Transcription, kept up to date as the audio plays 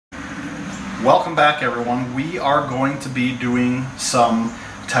Welcome back, everyone. We are going to be doing some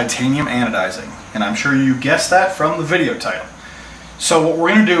titanium anodizing, and I'm sure you guessed that from the video title. So what we're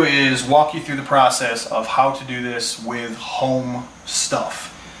going to do is walk you through the process of how to do this with home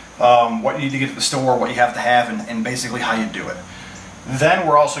stuff. What you need to get to the store, what you have to have, and basically how you do it. Then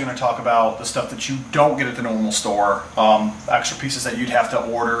we're also going to talk about the stuff that you don't get at the normal store, extra pieces that you'd have to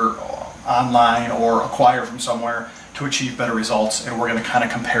order online or acquire from somewhere to achieve better results, and we're going to kind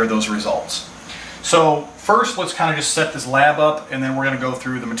of compare those results. So first, let's kind of just set this lab up, and then we're going to go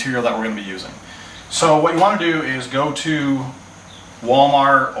through the material that we're going to be using. So what you want to do is go to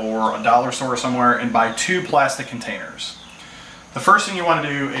Walmart or a dollar store somewhere and buy 2 plastic containers. The first thing you want to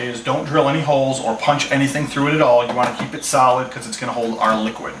do is don't drill any holes or punch anything through it at all. You want to keep it solid because it's going to hold our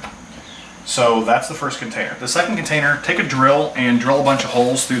liquid. So that's the first container. The second container, take a drill and drill a bunch of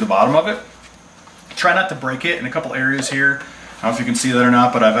holes through the bottom of it. Try not to break it in a couple areas here. I don't know if you can see that or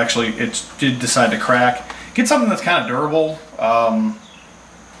not, but it did decide to crack. Get something that's kind of durable,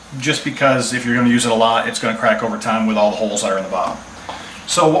 just because if you're going to use it a lot, it's going to crack over time with all the holes that are in the bottom.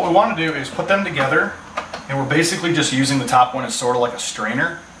 So what we want to do is put them together, and we're basically just using the top one as sort of like a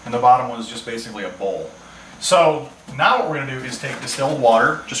strainer, and the bottom one is just basically a bowl. So now what we're going to do is take distilled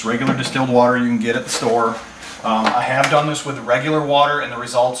water, just regular distilled water you can get at the store. I have done this with regular water, and the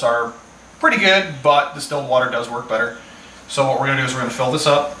results are pretty good, but distilled water does work better. So what we're going to do is we're going to fill this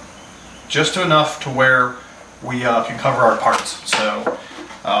up just to enough to where we can cover our parts. So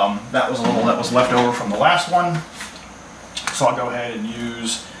that was a little that was left over from the last one. So I'll go ahead and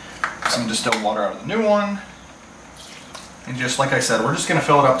use some distilled water out of the new one. And just like I said, we're just going to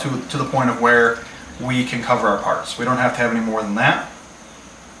fill it up to the point of where we can cover our parts. We don't have to have any more than that.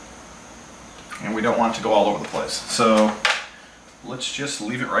 And we don't want it to go all over the place. So let's just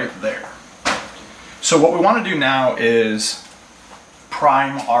leave it right there. So what we want to do now is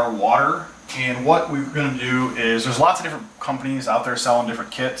prime our water, and what we're going to do is there's lots of different companies out there selling different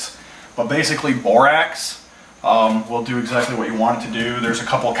kits, but basically borax will do exactly what you want it to do. There's a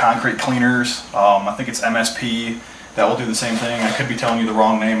couple of concrete cleaners, I think it's MSP, that will do the same thing. I could be telling you the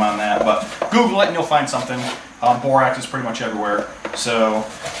wrong name on that, but Google it and you'll find something. Borax is pretty much everywhere. So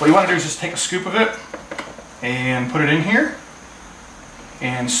what you want to do is just take a scoop of it and put it in here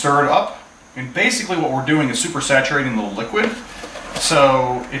and stir it up. And basically what we're doing is super saturating the liquid,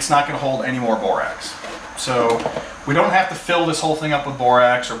 so it's not going to hold any more borax. So we don't have to fill this whole thing up with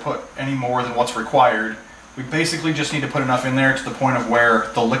borax or put any more than what's required. We basically just need to put enough in there to the point of where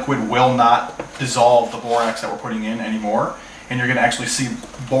the liquid will not dissolve the borax that we're putting in anymore, and you're going to actually see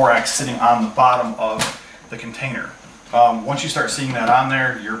borax sitting on the bottom of the container. Once you start seeing that on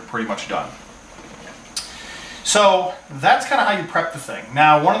there, you're pretty much done. So that's kind of how you prep the thing.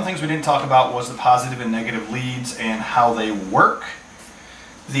 Now, one of the things we didn't talk about was the positive and negative leads and how they work.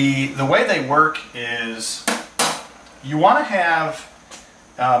 The way they work is you want to have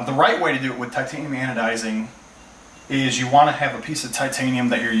the right way to do it with titanium anodizing is you want to have a piece of titanium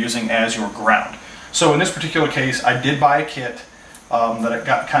that you're using as your ground. So in this particular case, I did buy a kit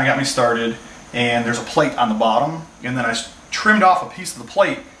that kind of got me started, and there's a plate on the bottom, and then I trimmed off a piece of the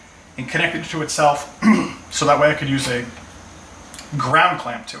plate and connected it to itself so that way I could use a ground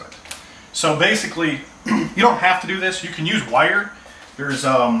clamp to it. So basically, you don't have to do this. You can use wire. There's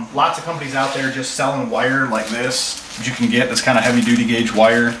lots of companies out there just selling wire like this that you can get, this kind of heavy duty gauge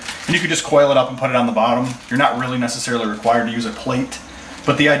wire, and you can just coil it up and put it on the bottom. You're not really necessarily required to use a plate,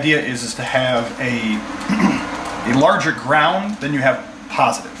 but the idea is to have a larger ground than you have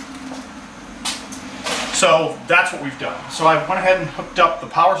positive. So that's what we've done. So I went ahead and hooked up the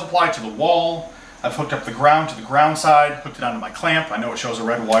power supply to the wall. I've hooked up the ground to the ground side, hooked it onto my clamp. I know it shows a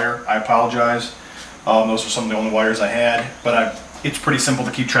red wire. I apologize. Those are some of the only wires I had, but it's pretty simple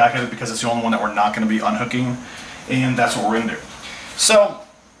to keep track of it because it's the only one that we're not going to be unhooking, and that's what we're going to do. So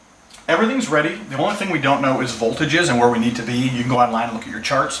everything's ready. The only thing we don't know is voltages and where we need to be. You can go online and look at your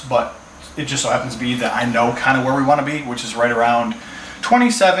charts, but it just so happens to be that I know kind of where we want to be, which is right around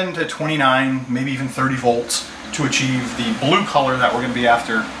 27 to 29, maybe even 30 volts to achieve the blue color that we're going to be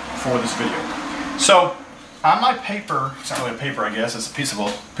after for this video. So on my paper, it's not really a paper I guess, it's a piece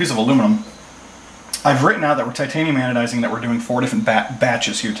of aluminum, I've written out that we're titanium anodizing, that we're doing 4 different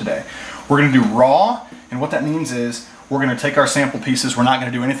batches here today. We're going to do raw, and what that means is we're going to take our sample pieces, we're not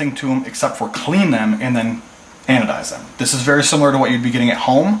going to do anything to them except for clean them and then anodize them. This is very similar to what you'd be getting at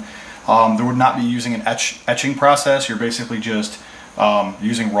home. There would not be using an etching process. You're basically just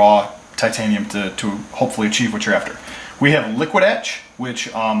using raw titanium to hopefully achieve what you're after. We have liquid etch,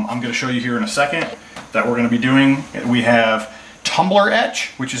 which I'm going to show you here in a second, that we're going to be doing. We have tumbler etch,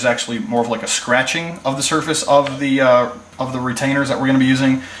 which is actually more of like a scratching of the surface of the retainers that we're going to be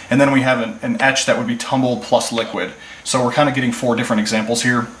using, and then we have an etch that would be tumbled plus liquid. So we're kind of getting 4 different examples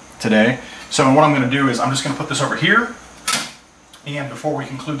here today. So what I'm going to do is I'm just going to put this over here, and before we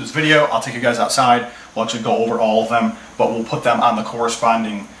conclude this video, I'll take you guys outside. We'll actually go over all of them, but we'll put them on the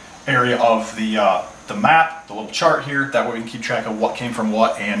corresponding area of the map, the little chart here. That way we can keep track of what came from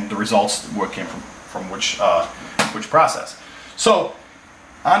what and the results, what came from which process. So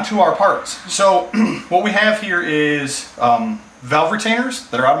onto our parts. So what we have here is valve retainers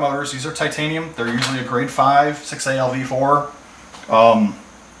that are out of motors. These are titanium. They're usually a grade 5, 6A LV4.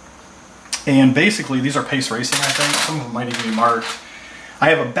 And basically these are Pace Racing, I think. Some of them might even be marked. I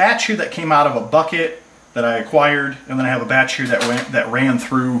have a batch here that came out of a bucket that I acquired, and then I have a batch here that ran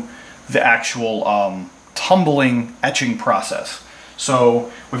through the actual tumbling etching process.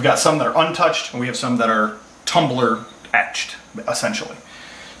 So we've got some that are untouched, and we have some that are tumbler etched, essentially.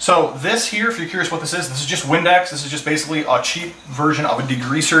 So this here, if you're curious what this is just Windex. This is just basically a cheap version of a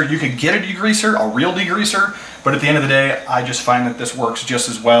degreaser. You could get a degreaser, a real degreaser, but at the end of the day, I just find that this works just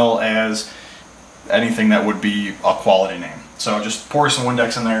as well as anything that would be a quality name. So just pour some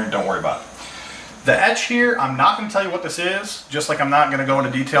Windex in there and don't worry about it. The etch here, I'm not going to tell you what this is, just like I'm not going to go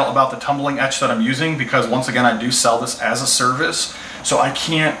into detail about the tumbling etch that I'm using, because once again, I do sell this as a service, so I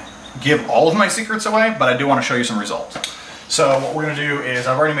can't give all of my secrets away, but I do want to show you some results. So what we're going to do is,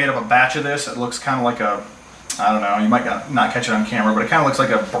 I've already made up a batch of this. It looks kind of like a, I don't know, you might not catch it on camera, but it kind of looks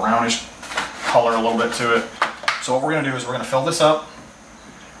like a brownish color a little bit to it. So what we're going to do is we're going to fill this up,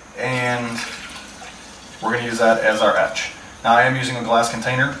 and we're going to use that as our etch. Now I am using a glass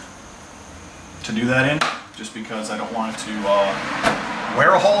container to do that in, just because I don't want it to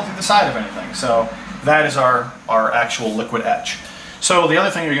wear a hole through the side of anything. So that is our actual liquid etch. So the other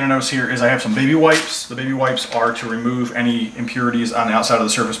thing you're going to notice here is I have some baby wipes. The baby wipes are to remove any impurities on the outside of the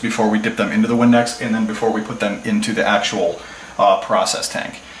surface before we dip them into the Windex, and then before we put them into the actual process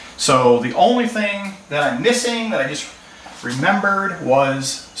tank. So the only thing that I'm missing that I just remembered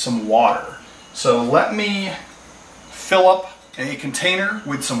was some water. So let me fill up a container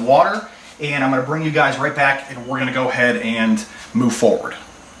with some water, and I'm going to bring you guys right back, and we're going to go ahead and move forward.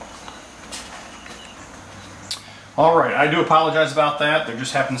 Alright, I do apologize about that. There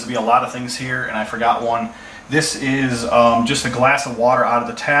just happens to be a lot of things here, and I forgot one. This is just a glass of water out of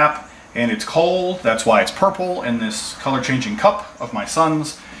the tap, and it's cold. That's why it's purple in this color-changing cup of my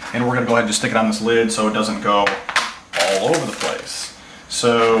son's. And we're going to go ahead and just stick it on this lid so it doesn't go all over the place.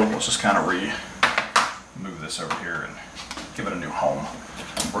 So let's just kind of move this over here and give it a new home.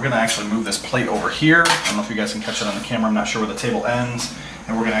 We're going to actually move this plate over here. I don't know if you guys can catch it on the camera. I'm not sure where the table ends.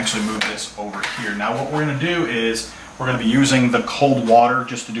 And we're going to actually move this over here. Now what we're going to do is we're going to be using the cold water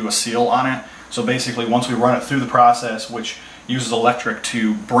just to do a seal on it. So basically once we run it through the process, which uses electric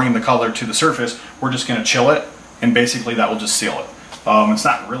to bring the color to the surface, we're just going to chill it, and basically that will just seal it. It's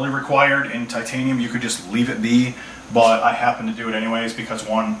not really required in titanium. You could just leave it be, but I happen to do it anyways because,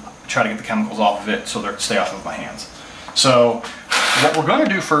 one, try to get the chemicals off of it so they stay off of my hands. So what we're going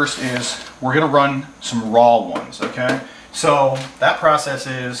to do first is we're going to run some raw ones, okay? So that process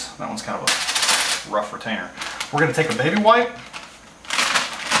is, that one's kind of a rough retainer. We're going to take a baby wipe.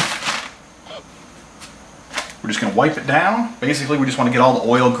 We're just going to wipe it down. Basically, we just want to get all the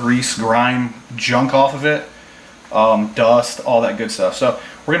oil, grease, grime, junk off of it. Dust, all that good stuff. So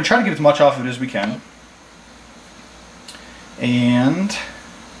we're going to try to get as much off of it as we can. And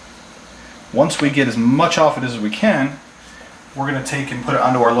once we get as much off it as we can, we're going to take and put it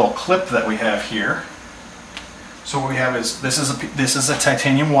onto our little clip that we have here. So what we have is, this is a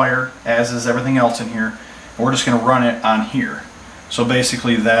titanium wire, as is everything else in here. And we're just going to run it on here. So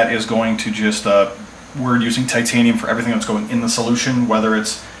basically that is going to just, we're using titanium for everything that's going in the solution, whether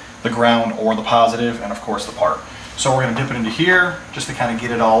it's the ground or the positive, and of course the part. So we're going to dip it into here just to kind of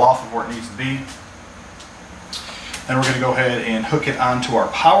get it all off of where it needs to be. Then we're going to go ahead and hook it onto our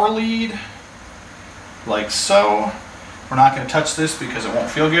power lead, like so. We're not going to touch this because it won't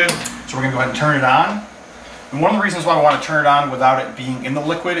feel good, so we're going to go ahead and turn it on. And one of the reasons why we want to turn it on without it being in the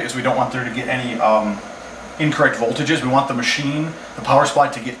liquid is we don't want there to get any incorrect voltages. We want the machine, the power supply,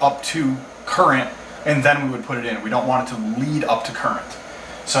 to get up to current, and then we would put it in. We don't want it to lead up to current.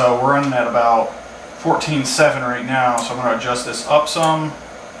 So we're running at about 14.7 right now, so I'm going to adjust this up some.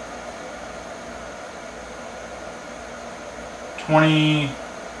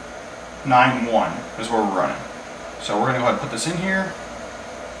 29.1 is where we're running. So we're going to go ahead and put this in here.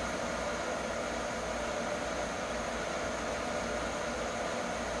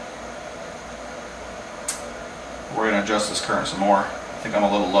 We're going to adjust this current some more. I think I'm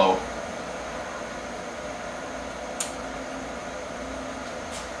a little low.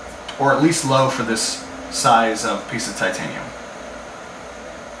 or at least low for this size of piece of titanium.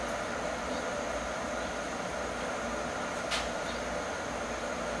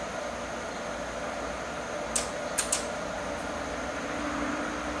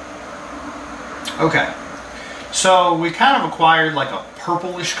 Okay, so we kind of acquired like a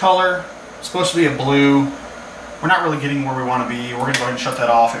purplish color. It's supposed to be a blue. We're not really getting where we want to be. We're going to go ahead and shut that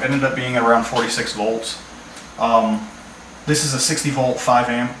off. It ended up being at around 46 volts. This is a 60 volt 5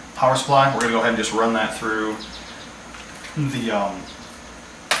 amp power supply. We're going to go ahead and just run that through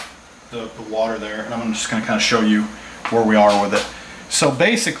the water there, and I'm just going to kind of show you where we are with it. So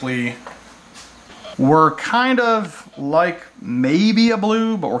basically, we're kind of like maybe a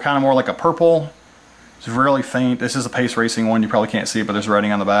blue, but we're kind of more like a purple. It's really faint. This is a Pace Racing one. You probably can't see it, but there's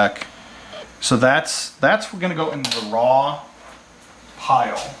writing on the back. So that's we're going to go into the raw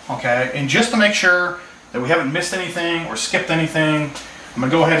pile, okay? And just to make sure that we haven't missed anything or skipped anything, I'm going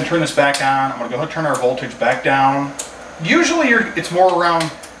to go ahead and turn this back on. I'm going to go ahead and turn our voltage back down. Usually it's more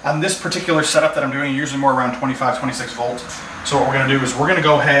around, on this particular setup that I'm doing, usually more around 25, 26 volts. So what we're going to do is we're going to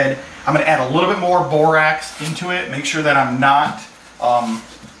go ahead, I'm going to add a little bit more borax into it, make sure that I'm not,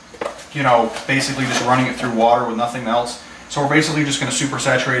 you know, basically just running it through water with nothing else. So we're basically just going to super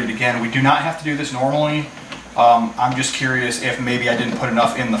saturate it again. We do not have to do this normally. I'm just curious if maybe I didn't put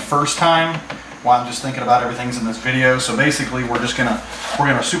enough in the first time while I'm just thinking about everything's in this video. So basically we're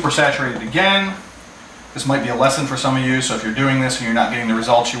gonna super saturate it again. This might be a lesson for some of you. So if you're doing this and you're not getting the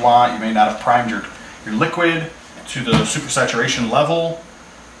results you want, you may not have primed your liquid to the super saturation level.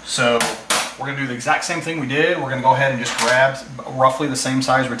 So we're gonna do the exact same thing we did. We're gonna go ahead and just grab roughly the same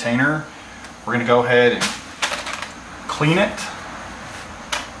size retainer. We're gonna go ahead and clean it.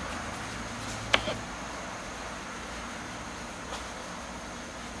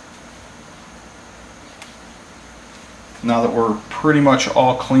 Now that we're pretty much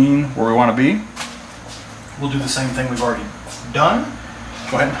all clean where we want to be, we'll do the same thing we've already done.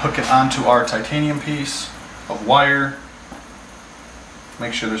 Go ahead and hook it onto our titanium piece of wire.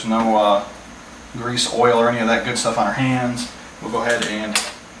 Make sure there's no grease, oil, or any of that good stuff on our hands. We'll go ahead and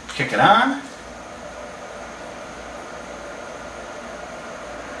kick it on.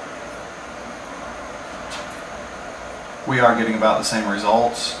 We are getting about the same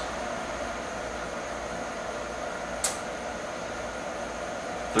results.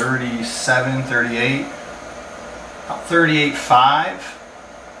 37, 38, about 38.5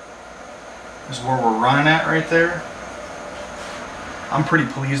 is where we're running at right there. I'm pretty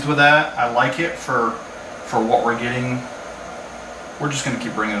pleased with that. I like it for what we're getting. We're just going to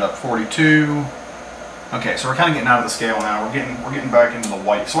keep bringing it up. 42. Okay, so we're kind of getting out of the scale now. We're getting back into the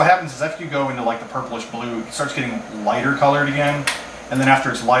white. So what happens is after you go into like the purplish blue, it starts getting lighter colored again. And then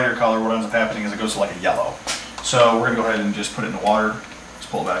after it's lighter color, what ends up happening is it goes to like a yellow. So we're going to go ahead and just put it in the water.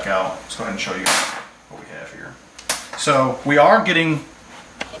 Pull it back out. Let's go ahead and show you what we have here. So we are getting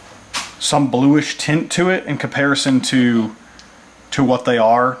some bluish tint to it in comparison to what they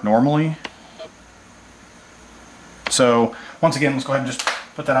are normally. So once again, let's go ahead and just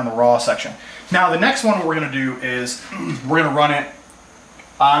put that on the raw section. Now the next one we're going to do is we're going to run it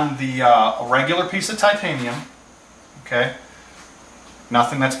on the a regular piece of titanium. Okay,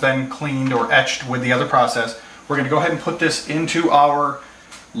 nothing that's been cleaned or etched with the other process. We're going to go ahead and put this into our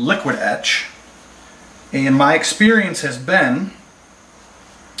liquid etch, and my experience has been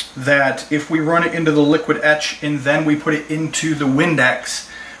that if we run it into the liquid etch and then we put it into the Windex,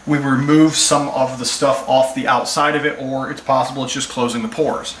 we remove some of the stuff off the outside of it, or it's possible it's just closing the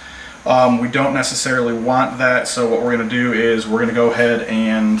pores. We don't necessarily want that, so what we're going to do is we're going to go ahead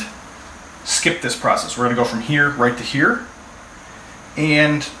and skip this process. We're going to go from here right to here,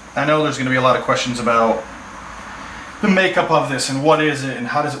 and I know there's going to be a lot of questions about the makeup of this and what is it and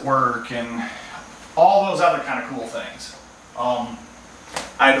how does it work and all those other kind of cool things. I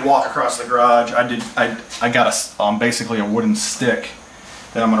had to walk across the garage. I got a basically a wooden stick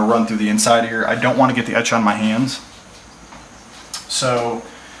that I'm going to run through the inside here. I don't want to get the etch on my hands, so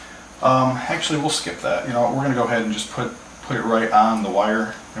actually we'll skip that. You know, we're going to go ahead and just put it right on the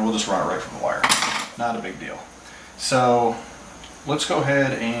wire, and we'll just run it right from the wire. Not a big deal. So let's go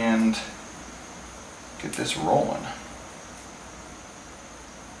ahead and get this rolling.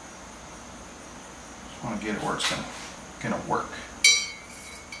 I want to get it where it's going to work.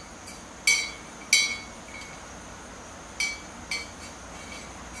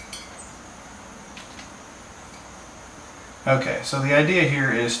 Okay, so the idea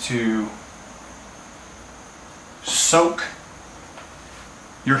here is to soak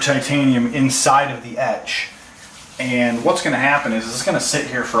your titanium inside of the etch, and what's going to happen is it's going to sit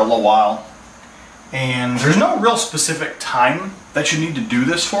here for a little while, and there's no real specific time that you need to do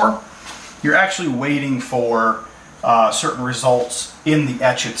this for. you're actually waiting for certain results in the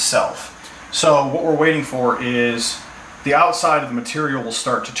etch itself. So what we're waiting for is the outside of the material will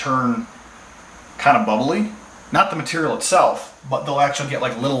start to turn kind of bubbly. Not the material itself, but they'll actually get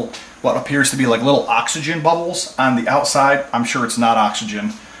like little, what appears to be like little oxygen bubbles on the outside. I'm sure it's not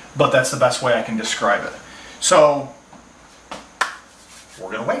oxygen, but that's the best way I can describe it. So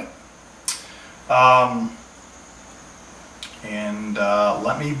we're gonna wait.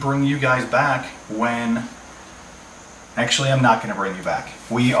 Let me bring you guys back when, actually I'm not gonna bring you back.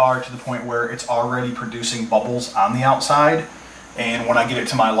 We are to the point where it's already producing bubbles on the outside, and when I get it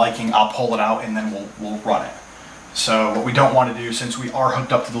to my liking, I'll pull it out and then we'll run it. So what we don't want to do, since we are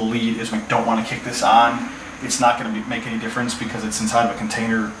hooked up to the lead, is we don't want to kick this on. It's not going to make any difference because it's inside of a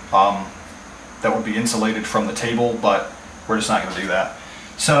container that would be insulated from the table, but we're just not going to do that.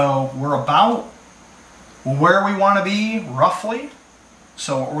 So we're about where we want to be, roughly.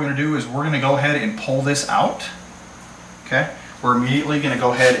 So what we're going to do is we're going to go ahead and pull this out. Okay, we're immediately going to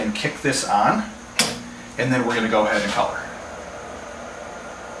go ahead and kick this on, and then we're going to go ahead and color.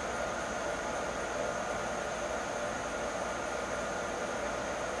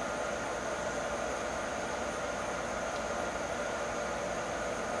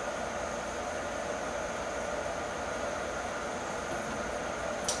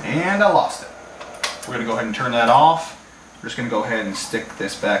 And I lost it. We're going to go ahead and turn that off. We're just going to go ahead and stick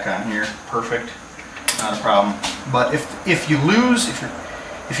this back on here. Perfect. Not a problem. But if you lose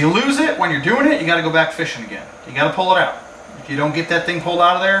it when you're doing it, you got to go back fishing again. You got to pull it out. If you don't get that thing pulled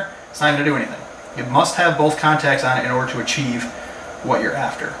out of there, it's not going to do anything. You must have both contacts on it in order to achieve what you're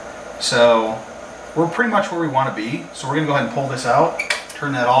after. So we're pretty much where we want to be. So we're going to go ahead and pull this out,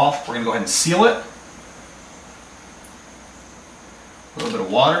 turn that off. We're going to go ahead and seal it. A little bit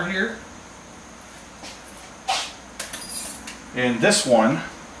of water here. And this one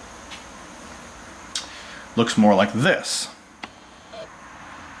looks more like this.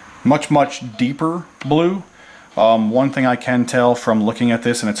 Much deeper blue. One thing I can tell from looking at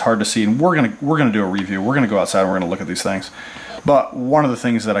this, and it's hard to see, and we're gonna do a review. We're gonna go outside and we're gonna look at these things. But one of the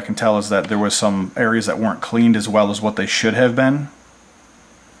things that I can tell is that there was some areas that weren't cleaned as well as what they should have been.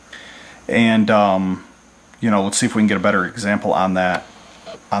 And you know, let's see if we can get a better example on that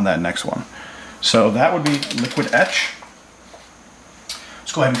next one. So that would be liquid etch.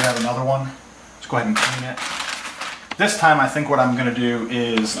 Let's go ahead and grab another one. Let's go ahead and clean it. This time I think what I'm going to do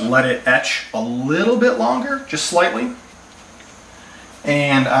is let it etch a little bit longer, just slightly.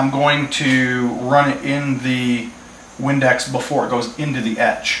 And I'm going to run it in the Windex before it goes into the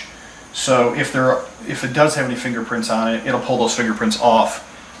etch. So if it does have any fingerprints on it, it'll pull those fingerprints off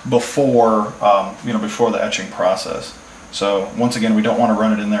before before the etching process. So once again, we don't want to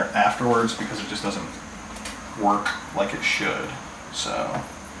run it in there afterwards because it just doesn't work like it should. So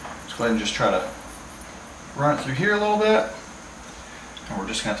let's go ahead and just try to run it through here a little bit. And we're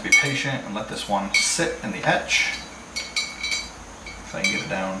just going to have to be patient and let this one sit in the etch. If I can get it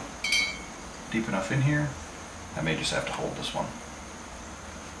down deep enough in here, I may just have to hold this one.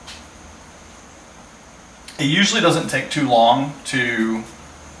 It usually doesn't take too long to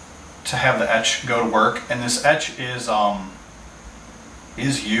have the etch go to work, and this etch is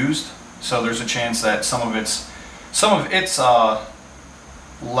used, so there's a chance that some of its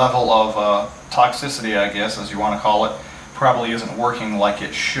level of toxicity, I guess, as you want to call it, probably isn't working like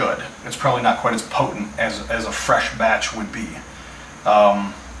it should. It's probably not quite as potent as a fresh batch would be.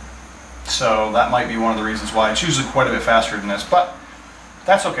 So that might be one of the reasons why it's usually quite a bit faster than this, but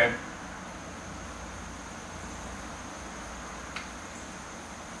that's okay.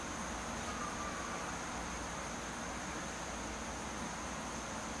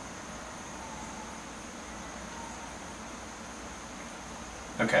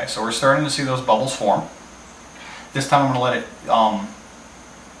 Okay, so we're starting to see those bubbles form. This time I'm going to let it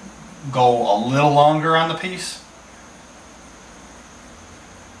go a little longer on the piece.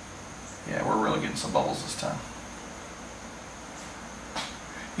 Yeah, we're really getting some bubbles this time.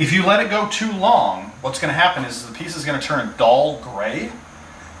 If you let it go too long, what's going to happen is the piece is going to turn dull gray,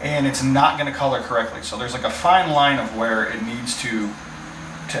 and it's not going to color correctly. So there's like a fine line of where it needs to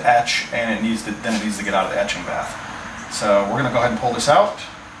etch, and it needs to get out of the etching bath. So we're going to go ahead and pull this out.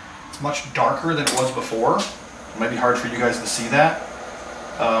 It's much darker than it was before. It might be hard for you guys to see that,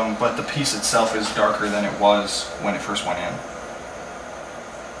 but the piece itself is darker than it was when it first went in,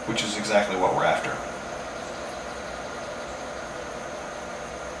 which is exactly what we're after.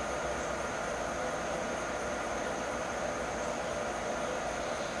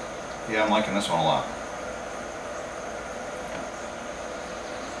 Yeah, I'm liking this one a lot.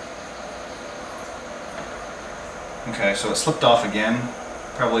 Okay, so it slipped off again.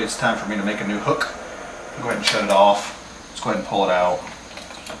 probably it's time for me to make a new hook. Go ahead and shut it off. Let's go ahead and pull it out.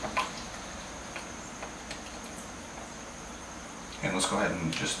 And let's go ahead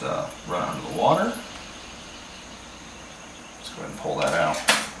and just run under the water. Let's go ahead and pull that out.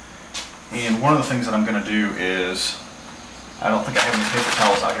 And one of the things that I'm going to do is, I don't think I have any paper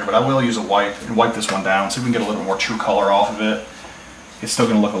towels out here, but I will use a wipe and wipe this one down so we can get a little more true color off of it. It's still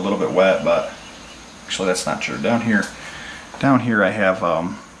going to look a little bit wet, but actually that's not true. Down here I have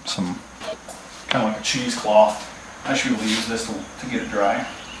some kind of like a cheesecloth. I should be able to use this to get it dry.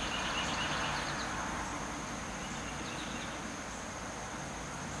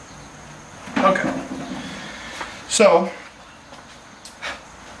 Okay, so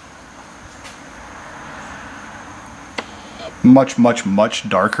much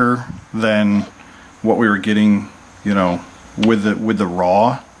darker than what we were getting, you know, with the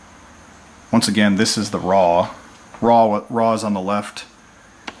raw. Once again, this is the raw. Raw is on the left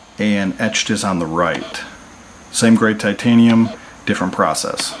and etched is on the right. Same grade titanium, different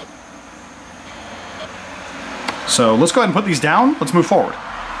process. So let's go ahead and put these down. Let's move forward.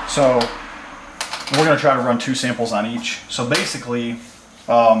 So we're going to try to run 2 samples on each. So basically,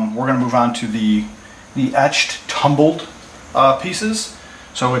 we're going to move on to the etched tumbled pieces.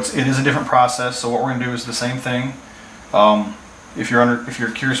 So it is a different process. So what we're going to do is the same thing. If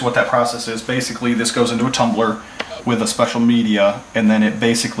you're curious what that process is, basically this goes into a tumbler with a special media, and then it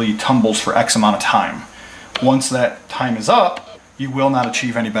basically tumbles for X amount of time. Once that time is up, you will not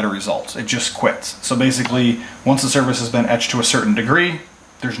achieve any better results. It just quits. So basically, once the surface has been etched to a certain degree,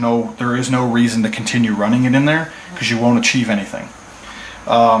 there is no reason to continue running it in there because you won't achieve anything.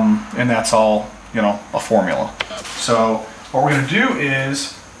 And that's all, you know, a formula. So what we're going to do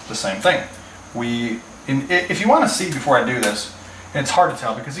is the same thing. If you want to see before I do this, and it's hard to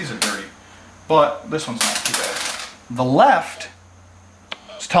tell because these are dirty, but this one's not too bad. The left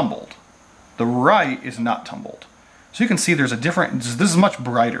is tumbled. The right is not tumbled. So you can see there's a different, this is much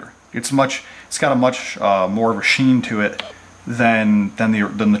brighter. It's got a much more of a sheen to it than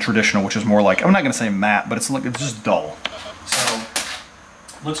the traditional, which is more like, I'm not going to say matte, but it's just dull. So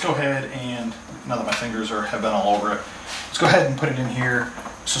let's go ahead and, now that my fingers have been all over it, let's go ahead and put it in here.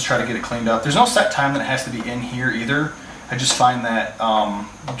 Let's just try to get it cleaned up. There's no set time that it has to be in here either. I just find that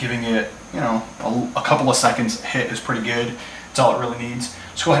giving it, you know, a couple of seconds hit is pretty good. That's all it really needs.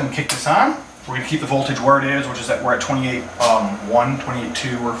 Let's go ahead and kick this on. We're going to keep the voltage where it is, which is we're at 28.1,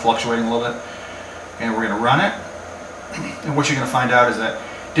 28.2. We're fluctuating a little bit. And we're going to run it. And what you're going to find out is that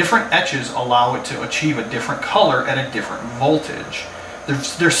different etches allow it to achieve a different color at a different voltage.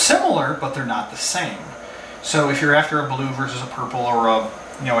 They're similar, but they're not the same. So if you're after a blue versus a purple, or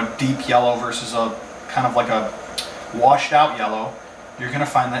a deep yellow versus a kind of like a washed out yellow, you're going to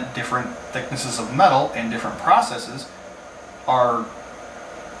find that different thicknesses of metal and different processes are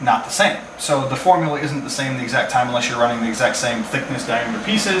not the same. So the formula isn't the same the exact time unless you're running the exact same thickness diameter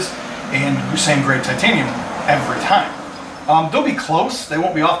pieces and same grade titanium every time. They'll be close, they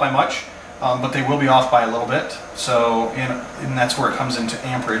won't be off by much, but they will be off by a little bit. So, and that's where it comes into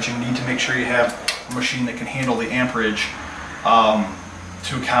amperage. You need to make sure you have a machine that can handle the amperage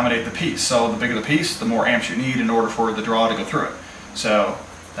to accommodate the piece. So the bigger the piece, the more amps you need in order for the draw to go through it. So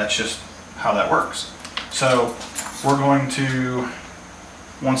that's just how that works. So we're going to,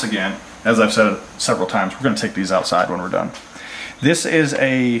 once again, as I've said several times, we're going to take these outside when we're done. This is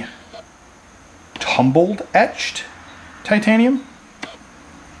a tumbled etched titanium.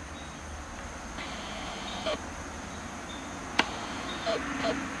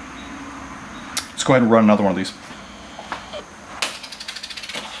 Let's go ahead and run another one of these.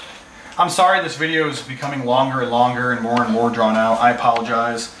 I'm sorry this video is becoming longer and longer and more drawn out. I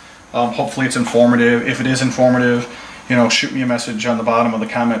apologize. Hopefully it's informative. If it is informative, you know, shoot me a message on the bottom of the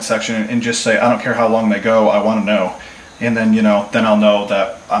comment section and just say, I don't care how long they go, I want to know. And then, you know, then I'll know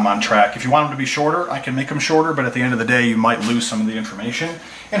that I'm on track. If you want them to be shorter, I can make them shorter, but at the end of the day, you might lose some of the information.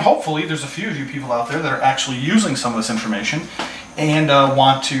 And hopefully there's a few of you people out there that are actually using some of this information and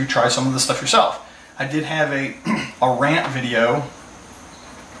want to try some of this stuff yourself. I did have a rant video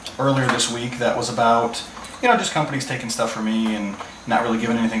earlier this week that was about, you know, just companies taking stuff from me and not really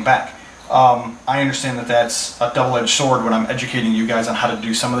giving anything back. I understand that that's a double-edged sword when I'm educating you guys on how to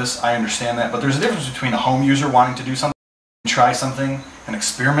do some of this. I understand that, but there's a difference between a home user wanting to do something, try something, and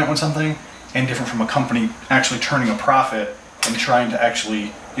experiment with something, and different from a company actually turning a profit and trying to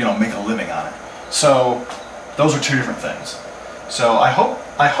actually, you know, make a living on it. So those are two different things. So I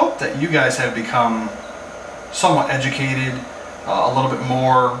hope that you guys have become somewhat educated a little bit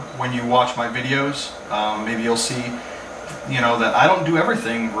more when you watch my videos. Maybe you'll see, you know, that I don't do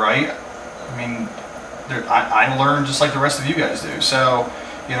everything right. I mean, I learn just like the rest of you guys do. So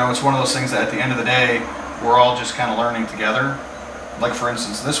You know, it's one of those things that at the end of the day, we're all just kind of learning together. Like for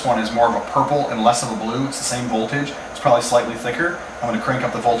instance, this one is more of a purple and less of a blue. It's the same voltage. It's probably slightly thicker. I'm going to crank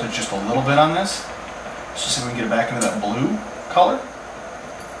up the voltage just a little bit on this. Just see if we can get it back into that blue color.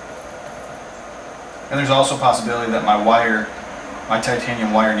 And there's also a possibility that my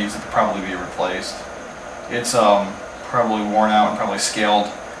titanium wire needs to probably be replaced. It's probably worn out and probably scaled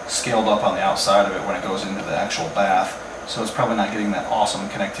up on the outside of it when it goes into the actual bath. So it's probably not getting that awesome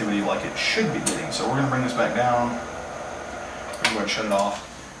connectivity like it should be getting. So we're going to bring this back down. We're going to go ahead and shut it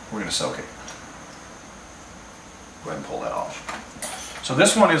off. We're going to soak it. Go ahead and pull that off. So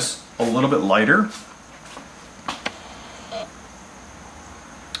this one is a little bit lighter.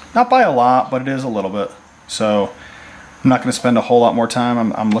 Not by a lot, but it is a little bit. So I'm not going to spend a whole lot more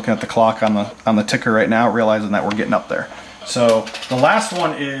time. I'm looking at the clock on the ticker right now, realizing that we're getting up there. So the last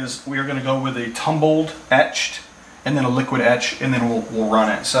one is we are going to go with a tumbled etched and then a liquid etch, and then we'll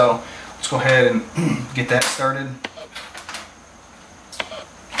run it. So let's go ahead and get that started.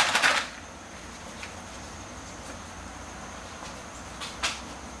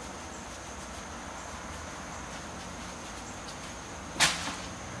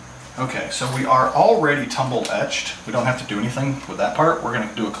 Okay, so we are already tumble etched. We don't have to do anything with that part. We're going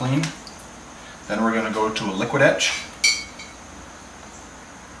to do a clean. Then we're going to go to a liquid etch.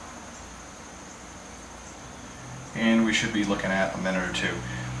 And we should be looking at a minute or two.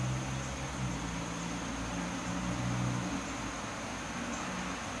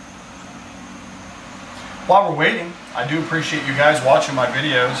 While we're waiting, I do appreciate you guys watching my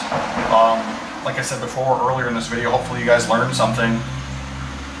videos. Like I said before, earlier in this video, hopefully you guys learned something.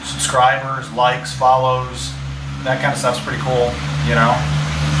 Subscribers, likes, follows, that kind of stuff's pretty cool, you know.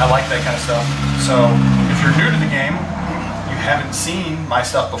 I like that kind of stuff. So if you're new to the game, you haven't seen my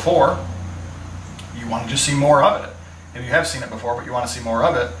stuff before, you want to just see more of it. If you have seen it before but you want to see more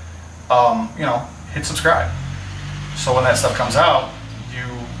of it, you know, hit subscribe. So when that stuff comes out,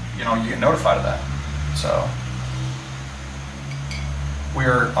 you know, you get notified of that. So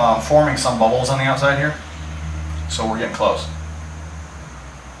we're forming some bubbles on the outside here, so we're getting close.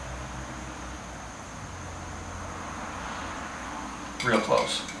 Real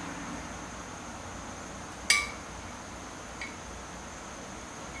close.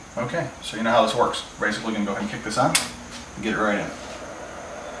 Okay, so you know how this works. Basically, we're going to go ahead and kick this on and get it right in.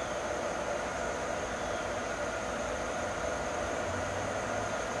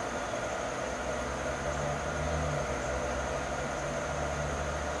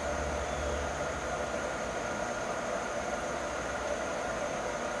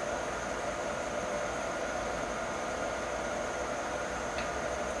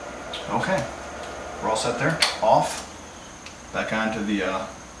 Okay, we're all set there. Off. Back onto the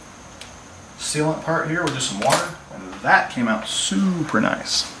sealant part here with just some water, and that came out super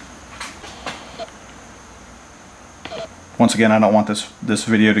nice. Once again, I don't want this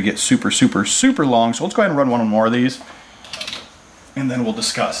video to get super long, so let's go ahead and run one more of these, and then we'll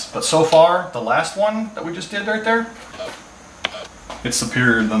discuss. But so far, the last one that we just did right there, it's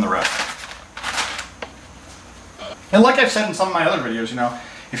superior than the rest. And like I've said in some of my other videos, you know,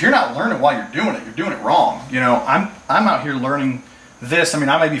 if you're not learning while you're doing it wrong. You know, I'm out here learning this. I mean,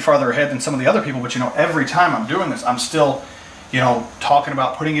 I may be farther ahead than some of the other people, but you know, every time I'm doing this, I'm still, you know, talking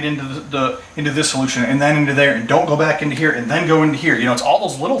about putting it into into this solution and then into there, and don't go back into here and then go into here. You know, it's all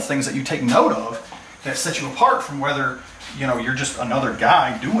those little things that you take note of that set you apart from whether, you know, you're just another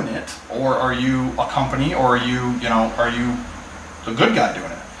guy doing it, or are you a company, or are you the good guy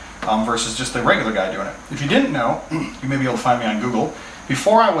doing it, versus just the regular guy doing it. If you didn't know, you may be able to find me on Google.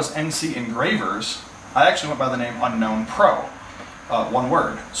 Before I was NCEngravers, I actually went by the name Unknown Pro, one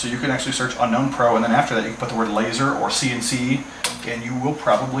word. So you can actually search Unknown Pro, and then after that you can put the word laser or CNC, and you will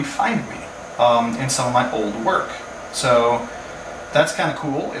probably find me in some of my old work. So that's kind of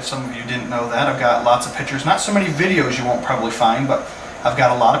cool. If some of you didn't know that, I've got lots of pictures. Not so many videos you won't probably find, but I've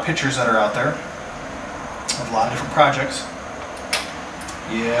got a lot of pictures that are out there of a lot of different projects.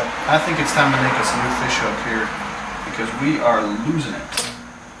 Yeah, I think it's time to make us a new fish hook here, because we are losing it.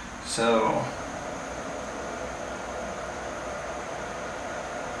 So,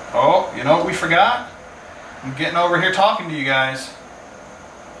 oh, you know what we forgot? I'm getting over here talking to you guys.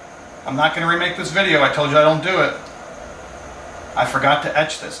 I'm not going to remake this video. I told you I don't do it. I forgot to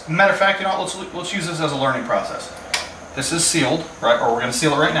etch this. Matter of fact, you know what? Let's use this as a learning process. This is sealed, right? Or we're going to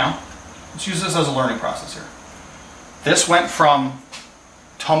seal it right now. Let's use this as a learning process here. This went from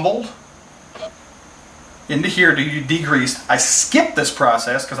tumbled into here to degreased. I skipped this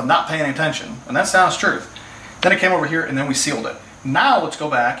process because I'm not paying attention, and that's the honest truth. Then it came over here, and then we sealed it. Now let's go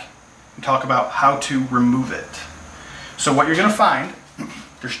back and talk about how to remove it. So what you're going to find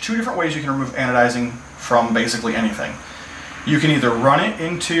there's two different ways you can remove anodizing from basically anything. You can either run it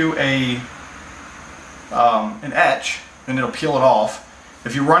into an etch and it'll peel it off.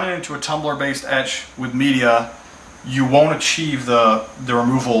 If you run it into a tumbler-based etch with media, you won't achieve the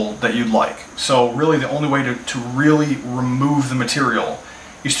removal that you'd like. So really the only way to really remove the material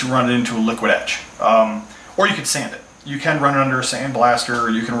is to run it into a liquid etch. Or you could sand it. You can run it under a sand blaster, or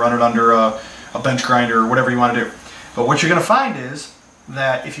you can run it under a bench grinder, or whatever you want to do. But what you're going to find is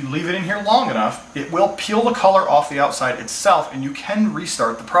that if you leave it in here long enough, it will peel the color off the outside itself, and you can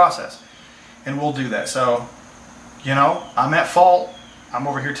restart the process. And we'll do that. So, you know, I'm at fault. I'm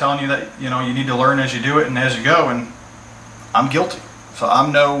over here telling you that, you know, you need to learn as you do it and as you go, and I'm guilty. So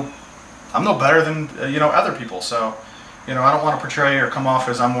I'm no better than, you know, other people. So, you know, I don't want to portray or come off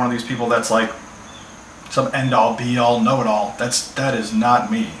as I'm one of these people that's like some end-all, be-all, know-it-all. That is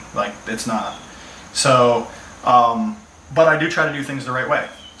not me. Like, it's not. So, but I do try to do things the right way.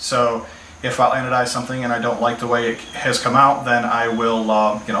 So if I'll anodize something and I don't like the way it has come out, then I will,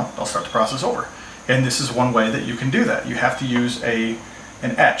 you know, I'll start the process over. And this is one way that you can do that. You have to use an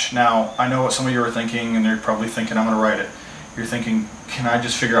etch. Now, I know what some of you are thinking, and they're probably thinking I'm going to write it. You're thinking, can I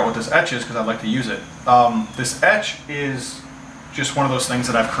just figure out what this etch is because I'd like to use it? This etch is just one of those things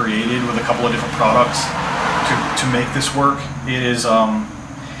that I've created with a couple of different products to make this work. It is,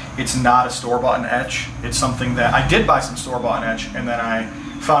 it's not a store-bought etch. It's something that I did buy some store-bought etch, and then I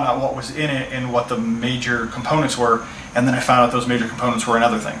found out what was in it and what the major components were, and then I found out those major components were in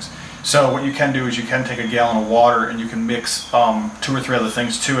other things. So what you can do is you can take a gallon of water and you can mix 2 or 3 other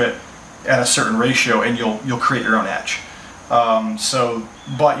things to it at a certain ratio, and you'll create your own etch.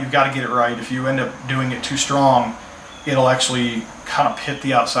 But you've got to get it right. If you end up doing it too strong, it'll actually kind of hit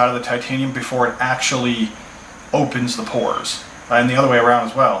the outside of the titanium before it actually opens the pores, and the other way around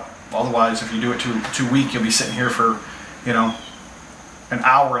as well. Otherwise, if you do it too weak, you'll be sitting here for, you know, an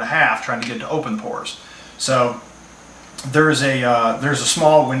hour and a half trying to get it to open the pores. So there's a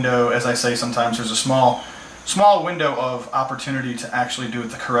small window, as I say sometimes. There's a small window of opportunity to actually do it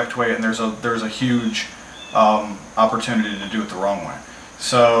the correct way, and there's a huge opportunity to do it the wrong way.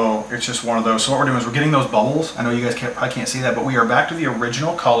 So it's just one of those. So what we're doing is we're getting those bubbles. I know you guys probably can't see that, but we are back to the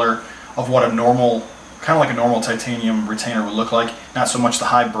original color of what a normal, kind of like a normal titanium retainer would look like. Not so much the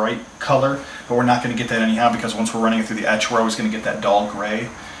high bright color, but we're not going to get that anyhow, because once we're running it through the etch, we're always going to get that dull gray.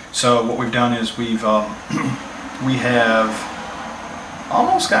 So what we've done is we have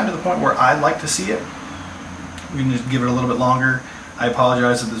almost gotten to the point where I'd like to see it. We can just give it a little bit longer. I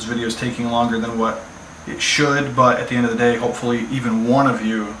apologize that this video is taking longer than what it should, but at the end of the day, hopefully even one of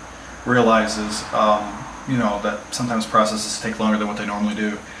you realizes, you know, that sometimes processes take longer than what they normally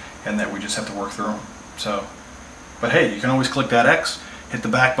do, and that we just have to work through them. So, but hey, you can always click that X, hit the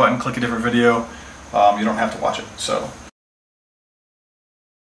back button, click a different video. You don't have to watch it. So.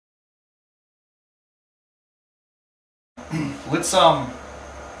 Let's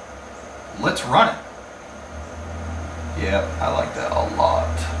run it. Yep, I like that a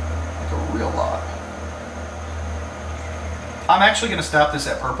lot, like a real lot. I'm actually going to stop this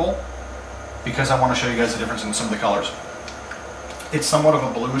at purple because I want to show you guys the difference in some of the colors. It's somewhat of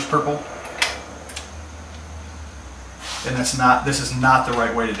a bluish purple, and this is not the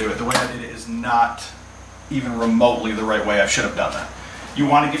right way to do it. The way I did it is not even remotely the right way. I should have done that. You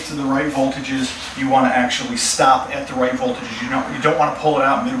want to get to the right voltages. You want to actually stop at the right voltages. You don't want to pull it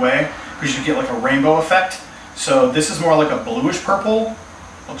out midway because you get like a rainbow effect. So this is more like a bluish purple.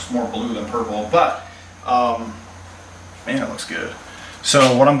 Looks more blue than purple, but man, it looks good.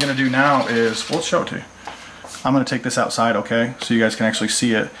 So what I'm going to do now is, well, let's show it to you. I'm going to take this outside, okay, so you guys can actually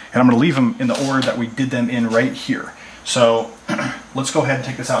see it, and I'm going to leave them in the order that we did them in right here. So let's go ahead and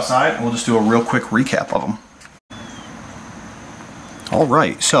take this outside, and we'll just do a real quick recap of them. All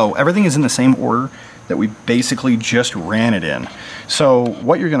right, so everything is in the same order that we basically just ran it in. So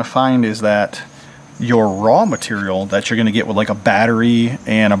what you're going to find is that your raw material that you're going to get with like a battery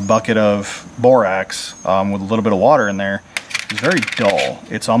and a bucket of borax with a little bit of water in there is very dull.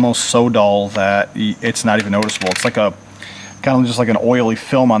 It's almost so dull that it's not even noticeable. It's like a kind of just like an oily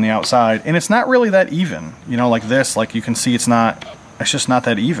film on the outside, and it's not really that even. You know, like this, like you can see, it's just not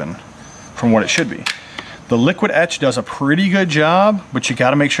that even from what it should be. The liquid etch does a pretty good job, but you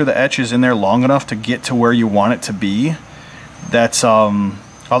got to make sure the etch is in there long enough to get to where you want it to be. That's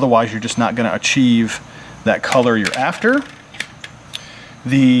otherwise you're just not going to achieve that color you're after.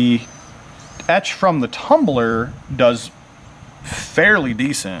 The etch from the tumbler does fairly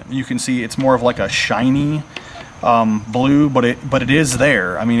decent. You can see it's more of like a shiny blue, but it is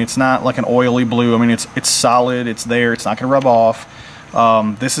there. I mean, it's not like an oily blue. I mean, it's solid. It's there. It's not going to rub off.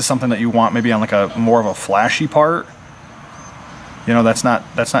 This is something that you want maybe on like a more of a flashy part. You You know, that's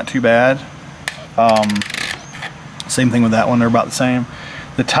not too bad. Same thing with that one, they're about the same.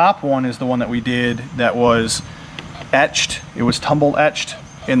 The top one is the one that we did that was etched. It was tumble etched,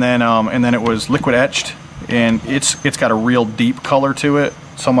 and then it was liquid etched, and it's got a real deep color to it.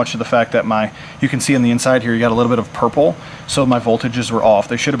 So much of the fact that you can see on the inside here, you got a little bit of purple, so my voltages were off.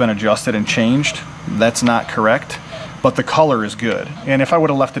 They should have been adjusted and changed. That's not correct, but the color is good. And if I would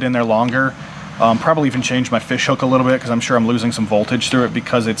have left it in there longer, probably even changed my fish hook a little bit, because I'm sure I'm losing some voltage through it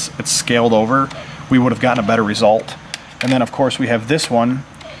because it's scaled over, we would have gotten a better result. And then of course we have this one,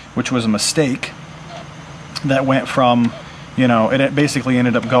 which was a mistake, that went from, you know, it basically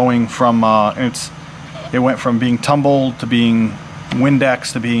ended up going from, it went from being tumbled to being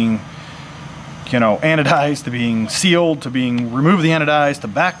Windex to being, you know, anodized to being sealed to being remove the anodized to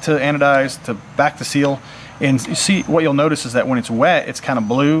back to anodized to back to seal. And you see, what you'll notice is that when it's wet, it's kind of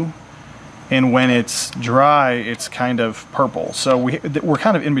blue, and when it's dry, it's kind of purple. So we're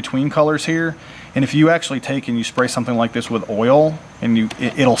kind of in between colors here. And if you actually take and you spray something like this with oil, and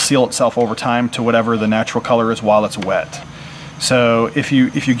it'll seal itself over time to whatever the natural color is while it's wet. So if you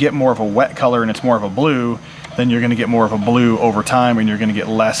get more of a wet color and it's more of a blue, then you're going to get more of a blue over time, and you're going to get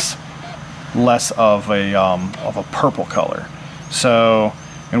less of a purple color. So,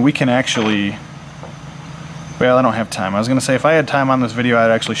 and we can actually, well, I don't have time. I was going to say if I had time on this video,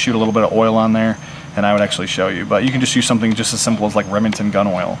 I'd actually shoot a little bit of oil on there, and I would actually show you. But you can just use something just as simple as like Remington gun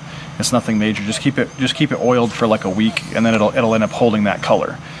oil. It's nothing major. Just keep it oiled for like a week, and then it'll end up holding that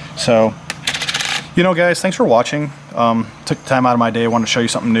color. So, you know, guys, thanks for watching. Took time out of my day. I wanted to show you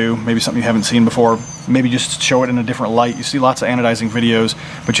something new, maybe something you haven't seen before. Maybe just show it in a different light. You see lots of anodizing videos,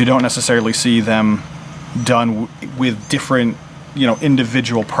 but you don't necessarily see them done with different, you know,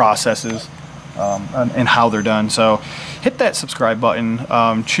 individual processes and how they're done. So hit that subscribe button.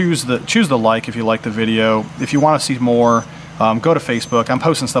 Choose the like if you like the video. If you want to see more, go to Facebook. I'm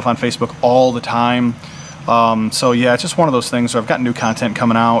posting stuff on Facebook all the time. So yeah, it's just one of those things where I've got new content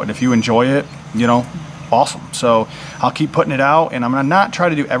coming out, and if you enjoy it, you know, awesome. So I'll keep putting it out, and I'm gonna not try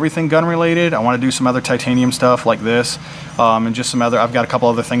to do everything gun related. I want to do some other titanium stuff like this, and just some other, I've got a couple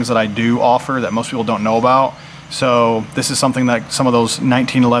other things that I do offer that most people don't know about. So this is something that some of those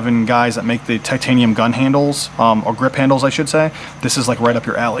 1911 guys that make the titanium gun handles, or grip handles I should say, this is like right up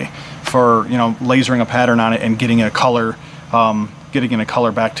your alley for, you know, lasering a pattern on it and getting a color,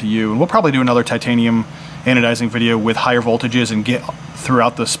 back to you. And we'll probably do another titanium anodizing video with higher voltages and get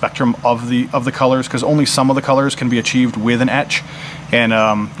throughout the spectrum of the colors, because only some of the colors can be achieved with an etch, and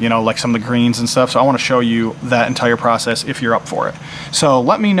you know, like some of the greens and stuff. So I want to show you that entire process if you're up for it. So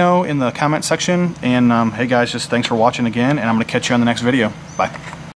let me know in the comment section, and hey guys, just thanks for watching again, and I'm going to catch you on the next video. Bye.